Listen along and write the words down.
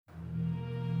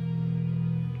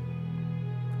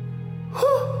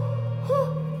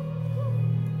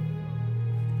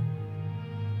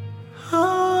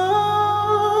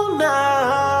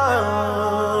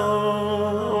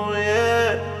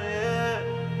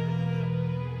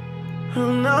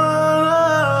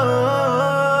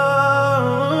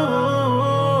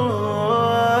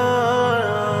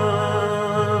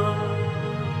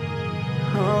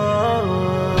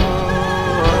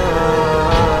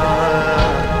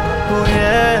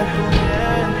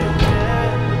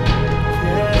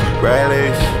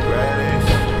Raeliss.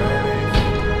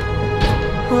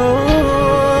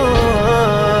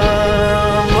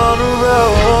 I'm on the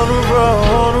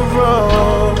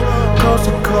road, coast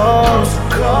to coast,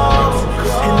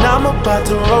 and I'm about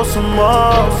to roll some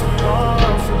more.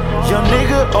 Young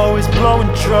nigga always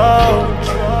blowing drugs,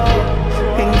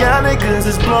 and y'all niggas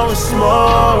is blowing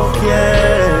smoke.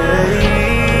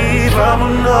 Yeah, I'ma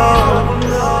know,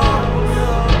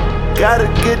 gotta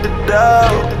get the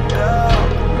dough.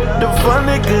 The fun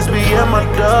niggas be in my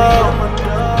door,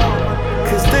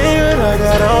 cause they heard I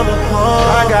got all the hoes.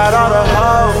 I got all the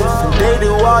hoes, and they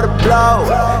do all the blow.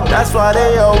 That's why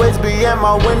they always be in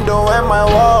my window and my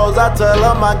walls. I tell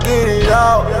them I get it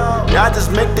all, y'all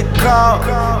just make the call.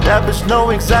 That bitch know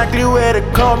exactly where to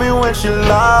call me when she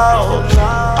lost.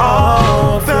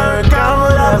 Oh, Farrakhan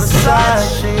would have a side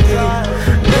shit.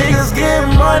 Niggas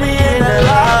getting money in the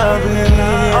lobby.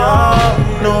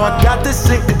 Oh, no, I got this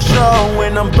in control.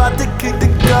 When I'm about to kick the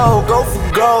goal, go for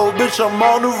gold. Bitch, I'm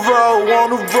on the road,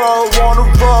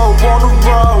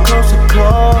 coast to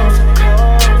coast,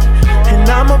 and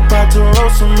I'm about to roll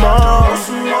some more.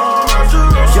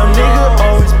 Young nigga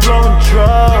always blowing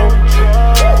drugs,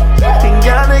 and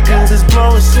y'all niggas is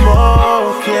blowing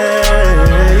smoke. Yeah,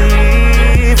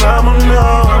 I'ma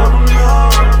know,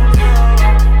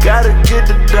 gotta get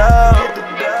the dough.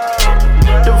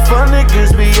 The fun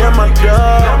niggas be in my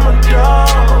door,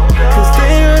 cause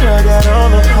they heard I got all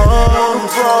the hoes.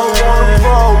 On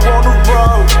the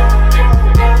road,